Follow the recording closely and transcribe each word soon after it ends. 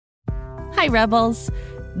Hi, Rebels.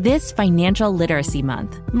 This Financial Literacy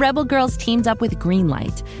Month, Rebel Girls teamed up with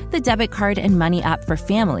Greenlight, the debit card and money app for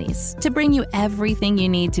families, to bring you everything you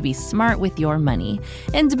need to be smart with your money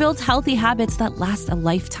and to build healthy habits that last a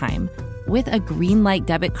lifetime. With a Greenlight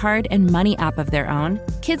debit card and money app of their own,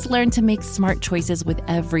 kids learn to make smart choices with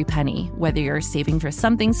every penny, whether you're saving for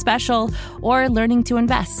something special or learning to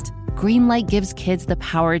invest. Greenlight gives kids the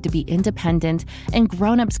power to be independent, and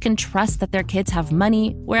grown-ups can trust that their kids have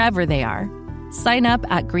money wherever they are. Sign up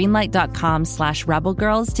at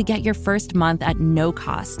greenlight.com/rebelgirls to get your first month at no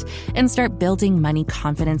cost and start building money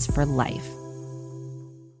confidence for life.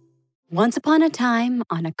 Once upon a time,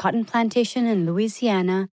 on a cotton plantation in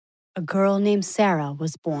Louisiana, a girl named Sarah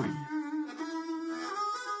was born.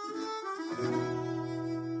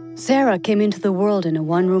 Sarah came into the world in a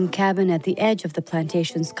one-room cabin at the edge of the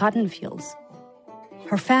plantation's cotton fields.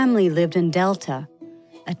 Her family lived in Delta,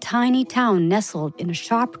 a tiny town nestled in a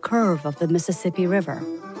sharp curve of the Mississippi River.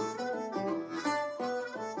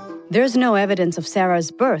 There's no evidence of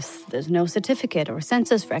Sarah's birth. There's no certificate or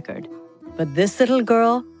census record. But this little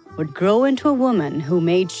girl would grow into a woman who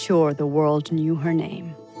made sure the world knew her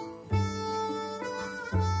name.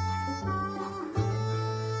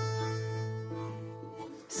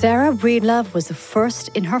 Sarah Breedlove was the first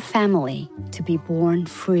in her family to be born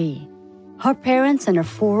free. Her parents and her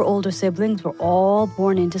 4 older siblings were all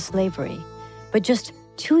born into slavery. But just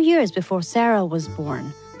 2 years before Sarah was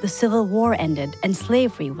born, the Civil War ended and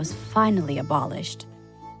slavery was finally abolished.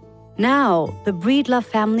 Now, the Breedlove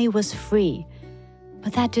family was free,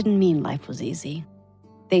 but that didn't mean life was easy.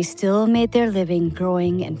 They still made their living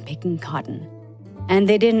growing and picking cotton. And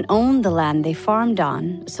they didn't own the land they farmed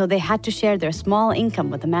on, so they had to share their small income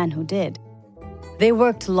with the man who did. They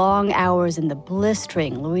worked long hours in the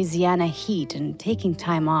blistering Louisiana heat, and taking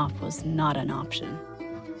time off was not an option.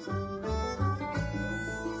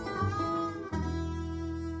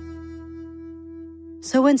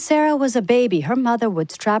 So when Sarah was a baby, her mother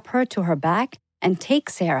would strap her to her back and take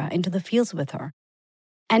Sarah into the fields with her.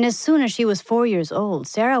 And as soon as she was 4 years old,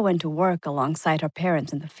 Sarah went to work alongside her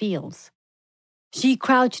parents in the fields. She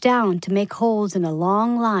crouched down to make holes in a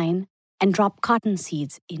long line and drop cotton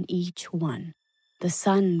seeds in each one, the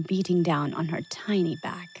sun beating down on her tiny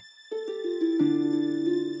back.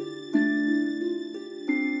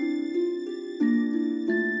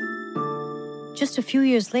 Just a few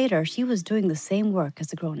years later, she was doing the same work as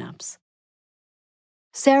the grown-ups.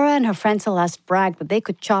 Sarah and her friend Celeste bragged that they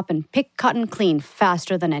could chop and pick cotton clean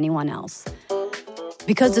faster than anyone else.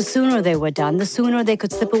 Because the sooner they were done, the sooner they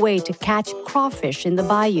could slip away to catch crawfish in the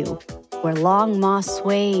bayou, where long moss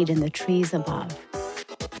swayed in the trees above.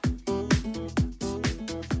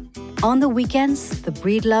 On the weekends, the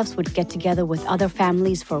Breedloves would get together with other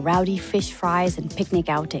families for rowdy fish fries and picnic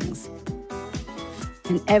outings.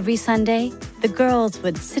 And every Sunday, the girls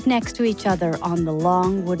would sit next to each other on the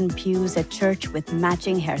long wooden pews at church with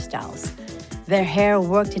matching hairstyles, their hair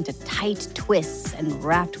worked into tight twists and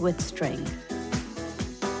wrapped with string.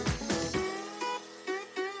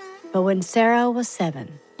 But when Sarah was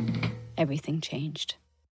 7, everything changed.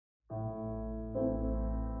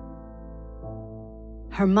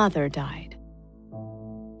 Her mother died.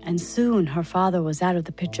 And soon her father was out of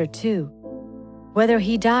the picture too. Whether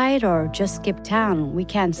he died or just skipped town, we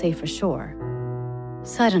can't say for sure.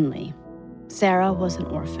 Suddenly, Sarah was an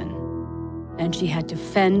orphan, and she had to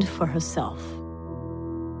fend for herself.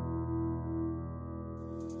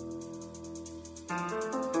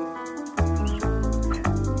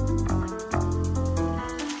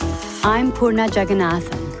 I'm Poorna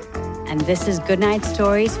Jagannathan, and this is Goodnight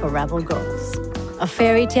Stories for Rebel Girls, a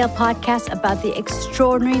fairy tale podcast about the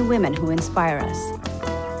extraordinary women who inspire us.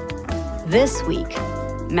 This week,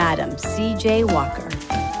 Madam C.J. Walker.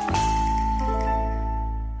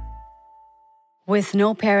 With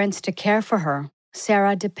no parents to care for her,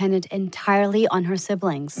 Sarah depended entirely on her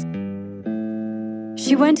siblings.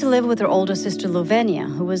 She went to live with her older sister Lavinia,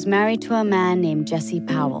 who was married to a man named Jesse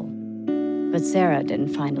Powell. But Sarah didn't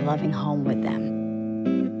find a loving home with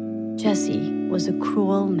them. Jesse was a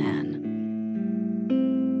cruel man.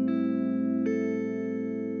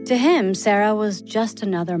 To him, Sarah was just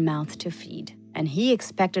another mouth to feed, and he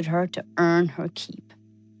expected her to earn her keep.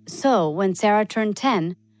 So when Sarah turned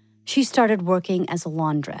 10, she started working as a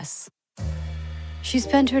laundress. She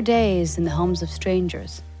spent her days in the homes of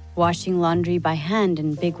strangers, washing laundry by hand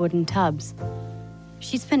in big wooden tubs.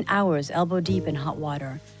 She spent hours elbow-deep in hot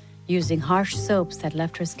water, using harsh soaps that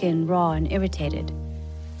left her skin raw and irritated.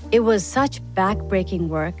 It was such back-breaking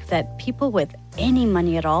work that people with any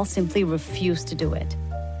money at all simply refused to do it.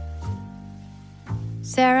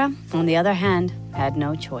 Sarah, on the other hand, had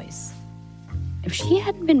no choice. if she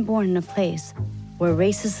hadn't been born in a place where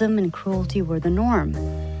racism and cruelty were the norm,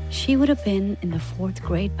 she would have been in the 4th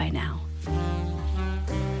grade by now,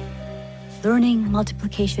 learning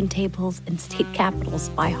multiplication tables and state capitals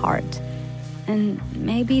by heart, and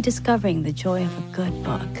maybe discovering the joy of a good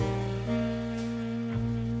book.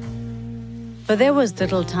 But there was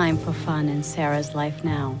little time for fun in Sarah's life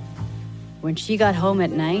now. When she got home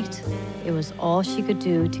at night, it was all she could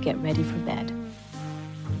do to get ready for bed.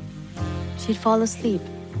 She'd fall asleep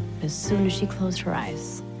as soon as she closed her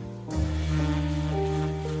eyes.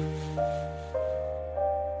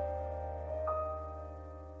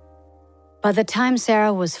 By the time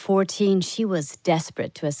Sarah was 14, she was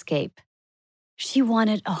desperate to escape. She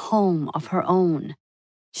wanted a home of her own.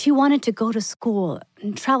 She wanted to go to school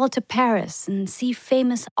and travel to Paris and see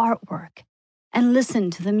famous artwork and listen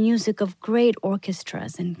to the music of great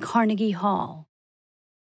orchestras in Carnegie Hall.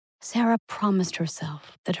 Sarah promised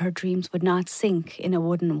herself that her dreams would not sink in a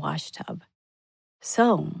wooden washtub.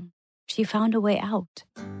 So she found a way out.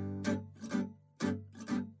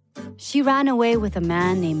 She ran away with a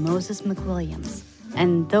man named Moses McWilliams,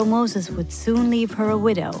 and though Moses would soon leave her a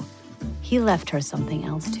widow, he left her something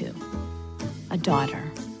else too, a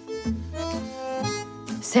daughter.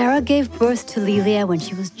 Sarah gave birth to Lelia when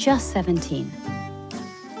she was just 17.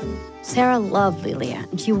 Sarah loved Lelia,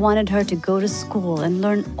 and she wanted her to go to school and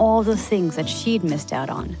learn all the things that she'd missed out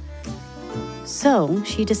on. So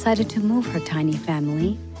she decided to move her tiny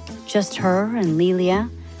family, just her and Lelia,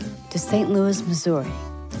 to St. Louis, Missouri.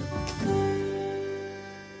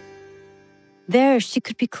 There, she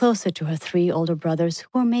could be closer to her 3 older brothers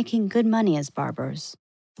who were making good money as barbers.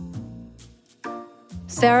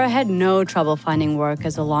 Sarah had no trouble finding work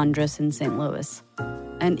as a laundress in St. Louis.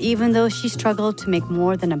 And even though she struggled to make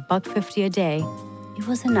more than $1.50 a day, it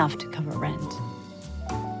was enough to cover rent.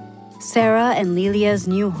 Sarah and Lelia's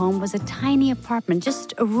new home was a tiny apartment,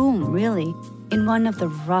 just a room, really, in one of the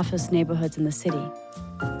roughest neighborhoods in the city.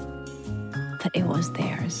 But it was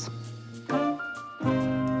theirs.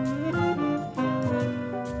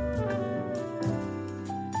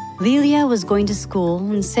 Lelia was going to school,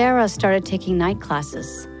 and Sarah started taking night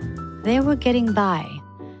classes. They were getting by.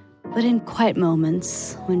 But in quiet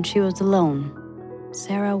moments, when she was alone,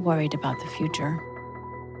 Sarah worried about the future.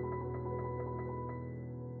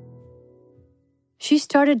 She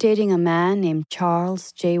started dating a man named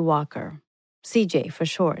Charles J. Walker, CJ for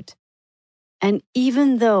short. And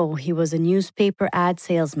even though he was a newspaper ad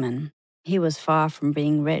salesman, he was far from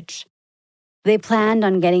being rich. They planned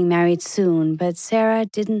on getting married soon, but Sarah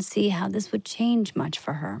didn't see how this would change much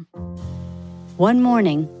for her. One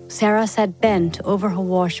morning, Sarah sat bent over her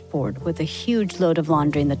washboard with a huge load of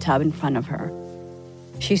laundry in the tub in front of her.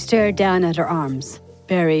 She stared down at her arms,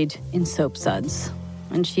 buried in soap suds,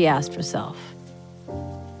 and she asked herself,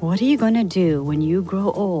 "What are you going to do when you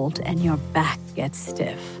grow old and your back gets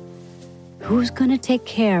stiff? Who's going to take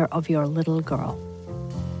care of your little girl?"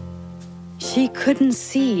 She couldn't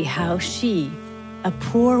see how she, a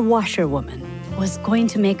poor washerwoman, was going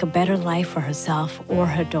to make a better life for herself or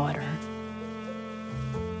her daughter.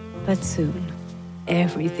 But soon,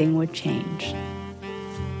 everything would change.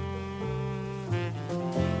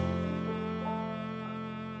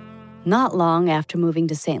 Not long after moving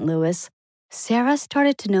to St. Louis, Sarah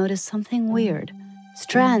started to notice something weird.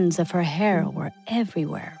 Strands of her hair were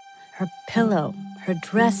everywhere. Her pillow, her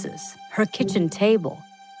dresses, her kitchen table.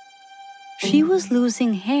 She was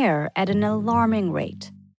losing hair at an alarming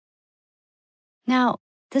rate. Now,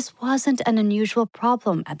 this wasn't an unusual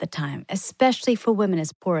problem at the time, especially for women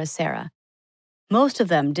as poor as Sarah. Most of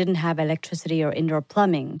them didn't have electricity or indoor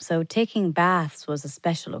plumbing, so taking baths was a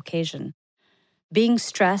special occasion. Being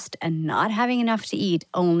stressed and not having enough to eat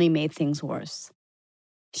only made things worse.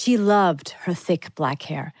 She loved her thick black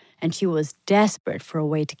hair, and she was desperate for a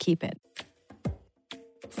way to keep it.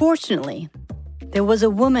 Fortunately, there was a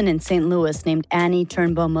woman in St. Louis named Annie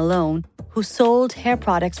Turnbow Malone who sold hair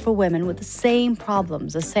products for women with the same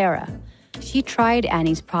problems as Sarah. She tried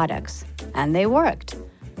Annie's products, and they worked.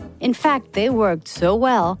 In fact, they worked so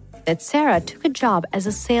well that Sarah took a job as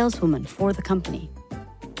a saleswoman for the company.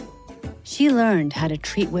 She learned how to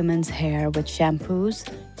treat women's hair with shampoos,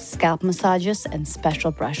 scalp massages, and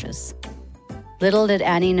special brushes. Little did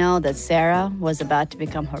Annie know that Sarah was about to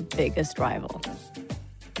become her biggest rival.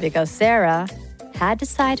 Because Sarah had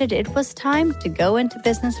decided it was time to go into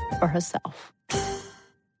business for herself.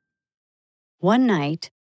 One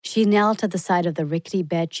night, she knelt at the side of the rickety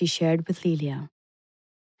bed she shared with Lelia,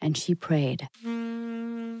 and she prayed.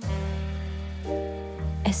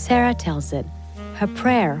 As Sarah tells it, her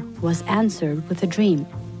prayer was answered with a dream.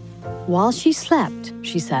 While she slept,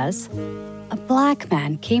 she says, a black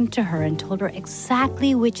man came to her and told her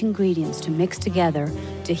exactly which ingredients to mix together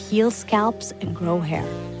to heal scalps and grow hair,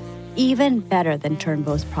 even better than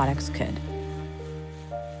Turnbow's products could.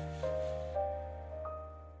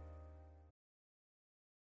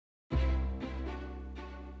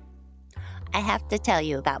 I have to tell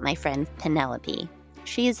you about my friend Penelope.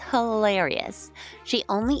 She's hilarious. She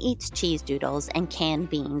only eats cheese doodles and canned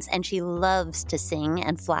beans, and she loves to sing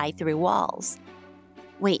and fly through walls.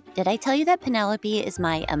 Wait, did I tell you that Penelope is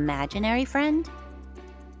my imaginary friend?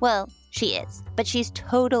 Well, she is, but she's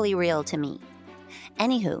totally real to me.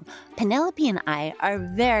 Anywho, Penelope and I are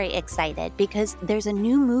very excited because there's a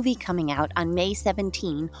new movie coming out on May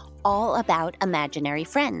 17 all about imaginary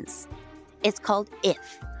friends. It's called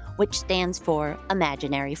IF, which stands for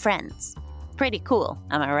Imaginary Friends. Pretty cool,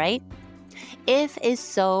 am I right? IF is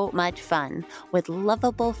so much fun, with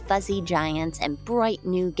lovable fuzzy giants and bright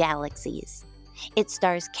new galaxies. It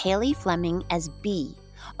stars Kaylee Fleming as Bee,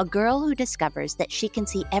 a girl who discovers that she can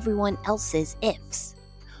see everyone else's ifs.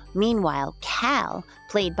 Meanwhile, Cal,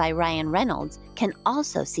 played by Ryan Reynolds, can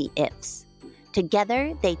also see ifs.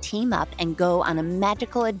 Together, they team up and go on a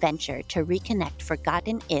magical adventure to reconnect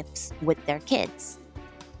forgotten ifs with their kids.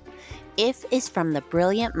 IF is from the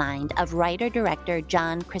brilliant mind of writer-director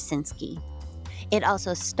John Krasinski. It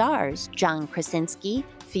also stars John Krasinski,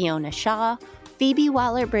 Fiona Shaw, Phoebe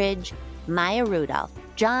Waller-Bridge, Maya Rudolph,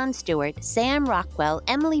 Jon Stewart, Sam Rockwell,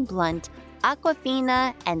 Emily Blunt,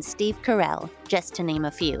 Awkwafina, and Steve Carell, just to name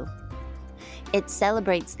a few. It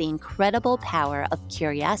celebrates the incredible power of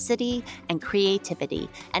curiosity and creativity,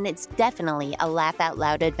 and it's definitely a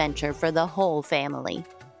laugh-out-loud adventure for the whole family.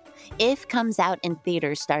 IF comes out in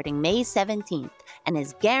theaters starting May 17th and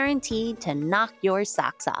is guaranteed to knock your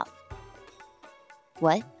socks off.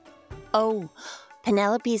 What? Oh,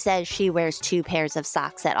 Penelope says she wears 2 pairs of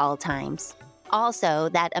socks at all times. Also,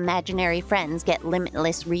 that imaginary friends get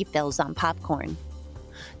limitless refills on popcorn.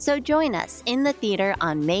 So join us in the theater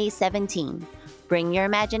on May 17. Bring your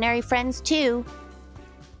imaginary friends too.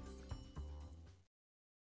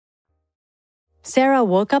 Sarah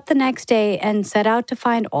woke up the next day and set out to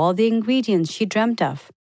find all the ingredients she dreamt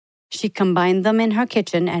of. She combined them in her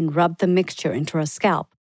kitchen and rubbed the mixture into her scalp.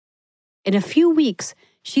 In a few weeks,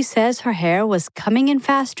 she says her hair was coming in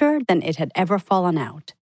faster than it had ever fallen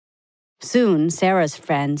out. Soon, Sarah's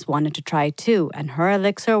friends wanted to try too, and her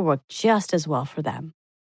elixir worked just as well for them.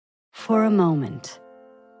 For a moment,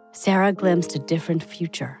 Sarah glimpsed a different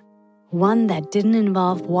future, one that didn't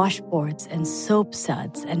involve washboards and soap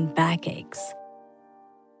suds and backaches.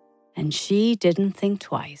 And she didn't think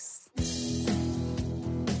twice.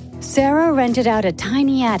 Sarah rented out a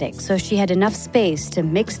tiny attic so she had enough space to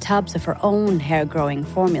mix tubs of her own hair-growing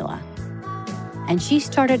formula. And she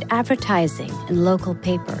started advertising in local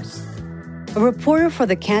papers. A reporter for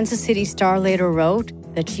the Kansas City Star later wrote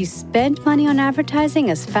that she spent money on advertising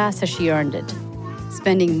as fast as she earned it,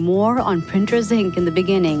 spending more on printer's ink in the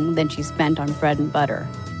beginning than she spent on bread and butter.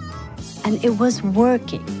 And it was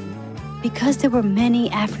working, because there were many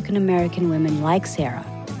African American women like Sarah,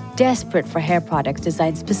 desperate for hair products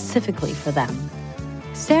designed specifically for them.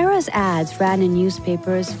 Sarah's ads ran in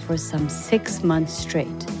newspapers for some 6 months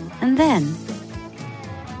straight, and then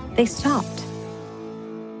they stopped.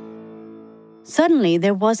 Suddenly,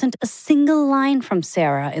 there wasn't a single line from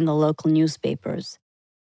Sarah in the local newspapers.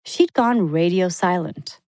 She'd gone radio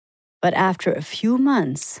silent. But after a few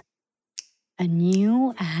months, a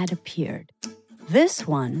new ad appeared. This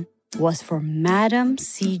one was for Madam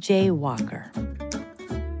C.J. Walker.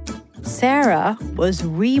 Sarah was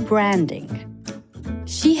rebranding.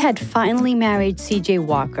 She had finally married C.J.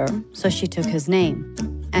 Walker, so she took his name.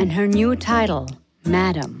 And her new title,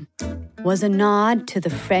 Madam, was a nod to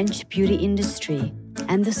the French beauty industry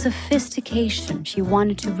and the sophistication she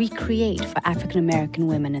wanted to recreate for African American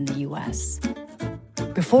women in the U.S.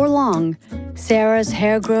 Before long, Sarah's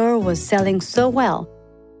hair grower was selling so well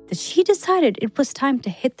that she decided it was time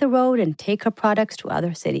to hit the road and take her products to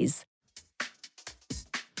other cities.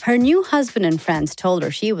 Her new husband and friends told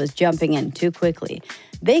her she was jumping in too quickly.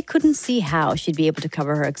 They couldn't see how she'd be able to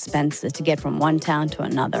cover her expenses to get from one town to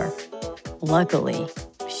another. Luckily,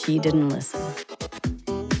 she didn't listen.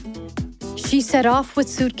 She set off with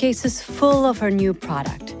suitcases full of her new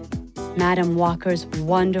product, Madam Walker's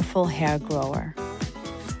wonderful hair grower.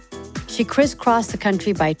 She crisscrossed the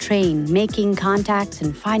country by train, making contacts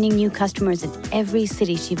and finding new customers in every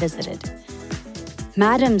city she visited.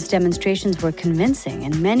 Madam's demonstrations were convincing,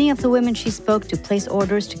 and many of the women she spoke to placed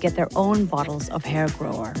orders to get their own bottles of hair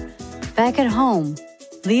grower. Back at home,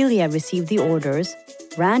 Lelia received the orders,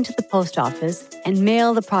 ran to the post office, and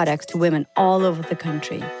mailed the products to women all over the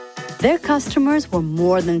country. Their customers were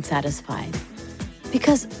more than satisfied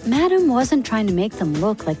because Madame wasn't trying to make them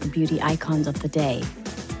look like the beauty icons of the day,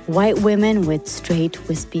 white women with straight,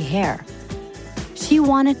 wispy hair. She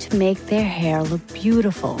wanted to make their hair look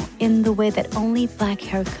beautiful in the way that only black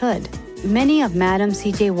hair could. Many of Madame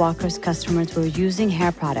C.J. Walker's customers were using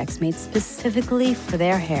hair products made specifically for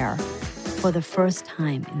their hair for the first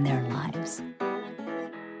time in their lives.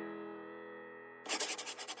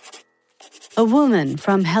 A woman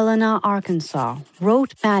from Helena, Arkansas,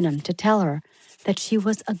 wrote Madame to tell her that she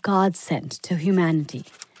was a godsend to humanity.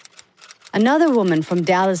 Another woman from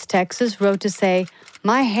Dallas, Texas, wrote to say,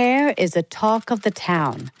 "My hair is a talk of the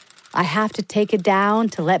town. I have to take it down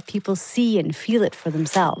to let people see and feel it for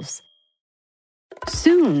themselves."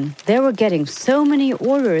 Soon, they were getting so many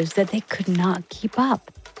orders that they could not keep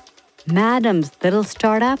up. Madame's little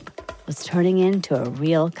startup was turning into a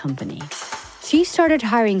real company. She started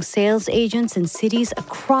hiring sales agents in cities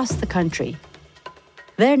across the country.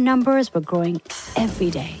 Their numbers were growing every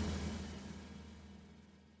day.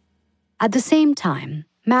 At the same time,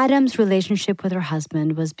 Madame's relationship with her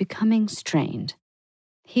husband was becoming strained.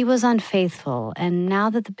 He was unfaithful, and now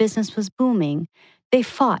that the business was booming, they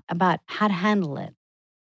fought about how to handle it.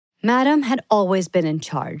 Madame had always been in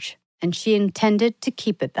charge, and she intended to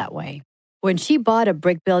keep it that way. When she bought a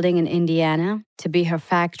brick building in Indiana to be her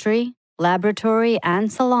factory, laboratory,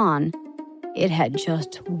 and salon, it had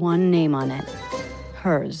just one name on it: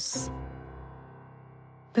 hers.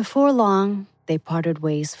 Before long, they parted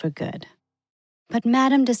ways for good. But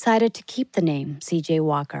Madame decided to keep the name C.J.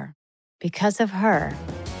 Walker. Because of her,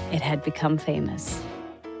 it had become famous.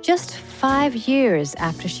 Just 5 years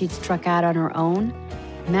after she'd struck out on her own,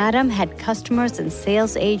 Madame had customers and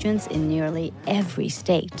sales agents in nearly every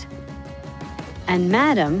state. And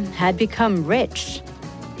Madame had become rich.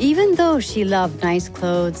 Even though she loved nice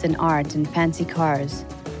clothes and art and fancy cars,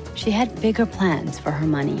 she had bigger plans for her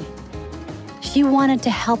money. She wanted to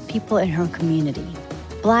help people in her community,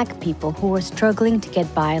 Black people who were struggling to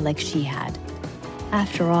get by like she had.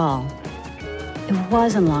 After all, it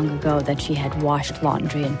wasn't long ago that she had washed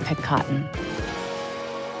laundry and picked cotton.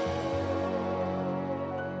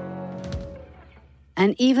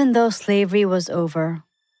 And even though slavery was over,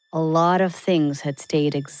 a lot of things had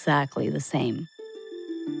stayed exactly the same.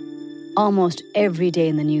 Almost every day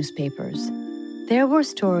in the newspapers, there were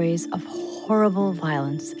stories of horrible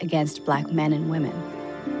violence against Black men and women.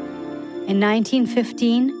 In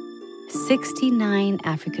 1915, 69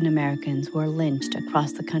 African Americans were lynched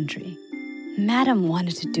across the country. Madame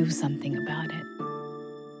wanted to do something about it.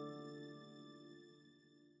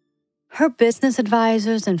 Her business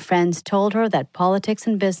advisors and friends told her that politics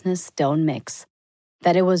and business don't mix,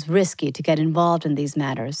 that it was risky to get involved in these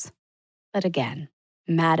matters. But again,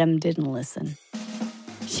 Madame didn't listen.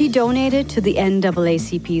 She donated to the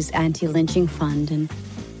NAACP's anti-lynching fund and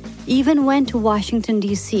even went to Washington,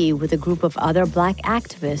 D.C. with a group of other Black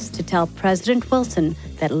activists to tell President Wilson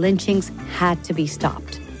that lynchings had to be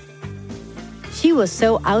stopped. She was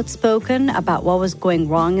so outspoken about what was going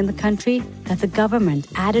wrong in the country that the government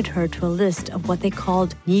added her to a list of what they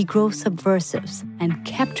called Negro subversives and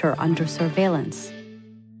kept her under surveillance.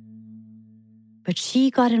 But she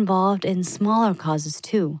got involved in smaller causes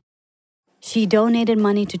too. She donated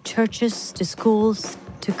money to churches, to schools,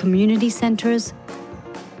 to community centers,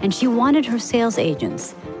 and she wanted her sales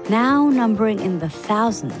agents, now numbering in the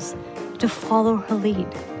thousands, to follow her lead.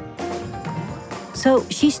 So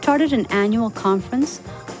she started an annual conference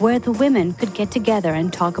where the women could get together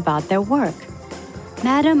and talk about their work.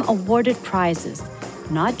 Madame awarded prizes,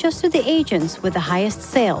 not just to the agents with the highest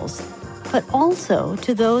sales, but also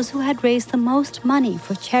to those who had raised the most money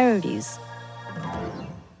for charities.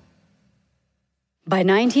 By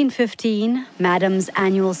 1915, Madame's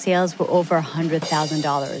annual sales were over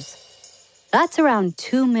 $100,000. That's around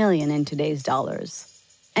 $2 million in today's dollars.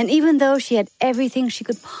 And even though she had everything she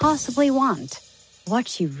could possibly want, what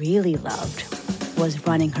she really loved was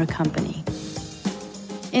running her company.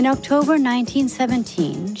 In October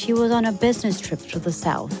 1917, she was on a business trip to the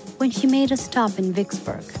South when she made a stop in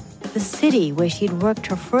Vicksburg, the city where she'd worked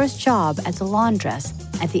her first job as a laundress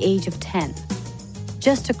at the age of 10,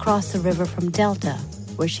 just across the river from Delta,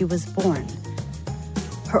 where she was born.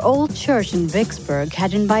 Her old church in Vicksburg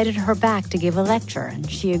had invited her back to give a lecture, and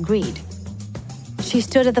she agreed. She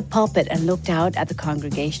stood at the pulpit and looked out at the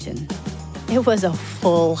congregation. It was a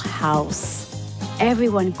full house.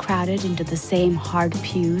 Everyone crowded into the same hard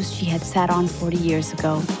pews she had sat on 40 years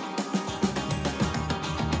ago.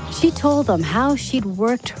 She told them how she'd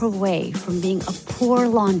worked her way from being a poor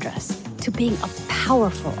laundress to being a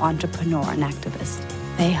powerful entrepreneur and activist.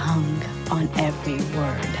 They hung on every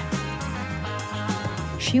word.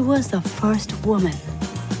 She was the first woman,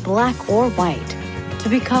 black or white, to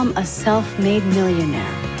become a self-made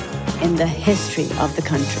millionaire in the history of the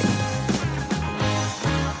country.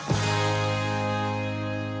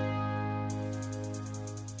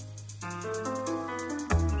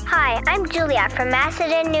 Hi, I'm Julia from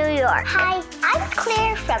Macedon, New York. Hi, I'm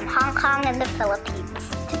Claire from Hong Kong and the Philippines.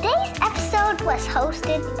 Today's episode was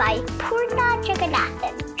hosted by Poorna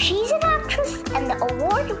Jagannathan. She's an actress and the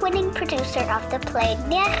award-winning producer of the play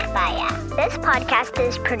Nirbhaya. This podcast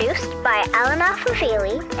is produced by Elena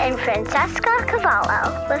Favili and Francesca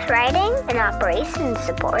Cavallo, with writing and operations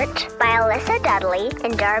support by Alyssa Dudley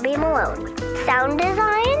and Darby Maloney. Sound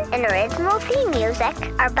design and original theme music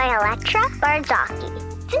are by Electra Barzaki.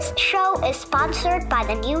 This show is sponsored by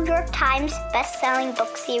the New York Times best-selling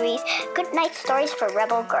book series Goodnight Stories for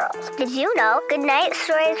Rebel Girls. Did you know Goodnight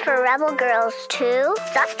Stories for Rebel Girls 2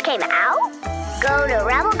 just came out? Go to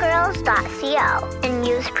rebelgirls.co and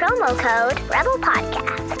use promo code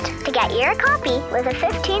REBELPODCAST to get your copy with a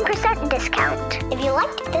 15% discount. If you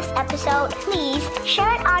liked this episode, please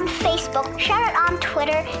share it on Facebook, share it on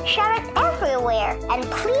Twitter, share it everywhere, and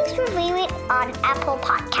please review it on Apple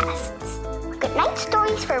Podcasts. Goodnight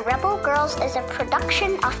Stories for Rebel Girls is a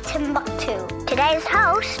production of Timbuktu. Today's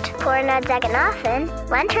host, Poorna Jagannathan,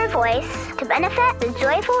 lent her voice to benefit the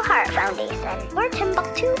Joyful Heart Foundation, where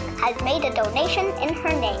Timbuktu has made a donation in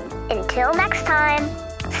her name. Until next time,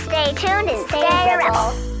 stay tuned and stay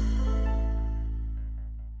rebel.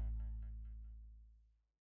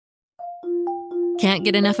 Can't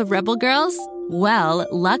get enough of Rebel Girls? Well,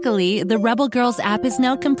 luckily, the Rebel Girls app is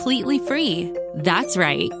now completely free. That's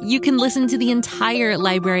right. You can listen to the entire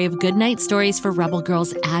library of Goodnight Stories for Rebel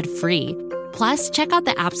Girls ad-free. Plus, check out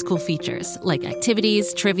the app's cool features like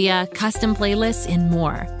activities, trivia, custom playlists, and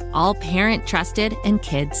more. All parent-trusted and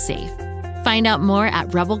kids-safe. Find out more at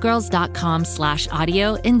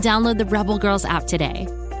rebelgirls.com/audio and download the Rebel Girls app today.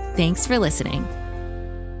 Thanks for listening.